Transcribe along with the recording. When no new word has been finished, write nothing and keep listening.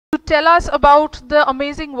to tell us about the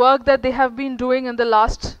amazing work that they have been doing in the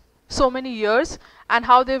last so many years and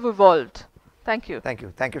how they've evolved. Thank you. Thank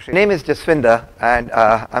you. Thank you, Shri. My name is Jaswinder, and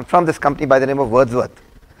I'm from this company by the name of Wordsworth.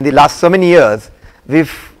 In the last so many years, we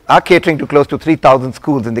are catering to close to 3,000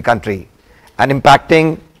 schools in the country and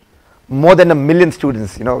impacting more than 1 million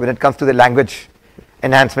students, when it comes to the language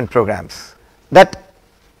enhancement programs. That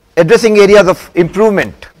addressing areas of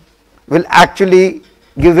improvement will actually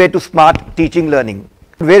give way to smart teaching learning,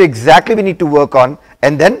 where exactly we need to work on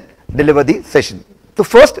and then deliver the session. So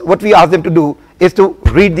first, what we ask them to do is to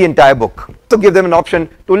read the entire book. So give them an option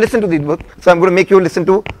to listen to the book. So I'm going to make you listen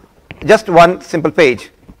to just one simple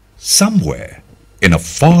page. Somewhere in a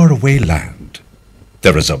faraway land,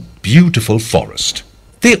 there is a beautiful forest.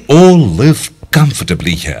 They all live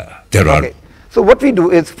comfortably here. Okay. So what we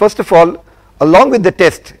do is, first of all, along with the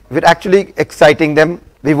test, we're actually exciting them.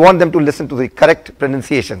 We want them to listen to the correct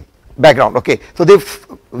pronunciation background. Okay. So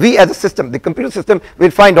we as a system, the computer system,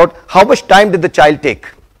 will find out how much time did the child take.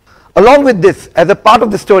 Along with this, as a part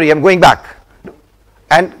of the story, I'm going back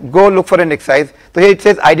and go look for an exercise. So here it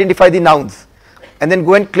says identify the nouns, and then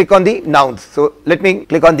go and click on the nouns. So let me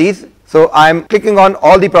click on these. So I'm clicking on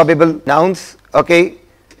all the probable nouns. Okay.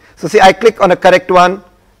 So see, I click on a correct one,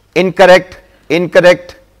 incorrect,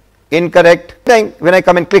 incorrect, incorrect. Then when I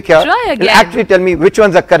come and click here, it will actually tell me which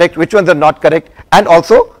ones are correct, which ones are not correct, and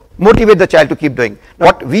also motivate the child to keep doing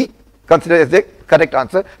what we consider as the correct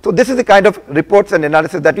answer. So this is the kind of reports and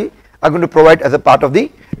analysis that we are going to provide as a part of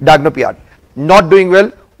the Diagnopiad. Not doing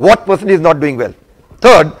well, what person is not doing well.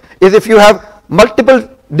 Third is, if you have multiple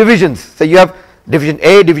divisions, so you have division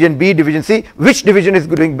A, division B, division C, which division is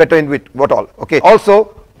doing better in what all. Okay.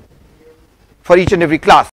 Also, for each and every class.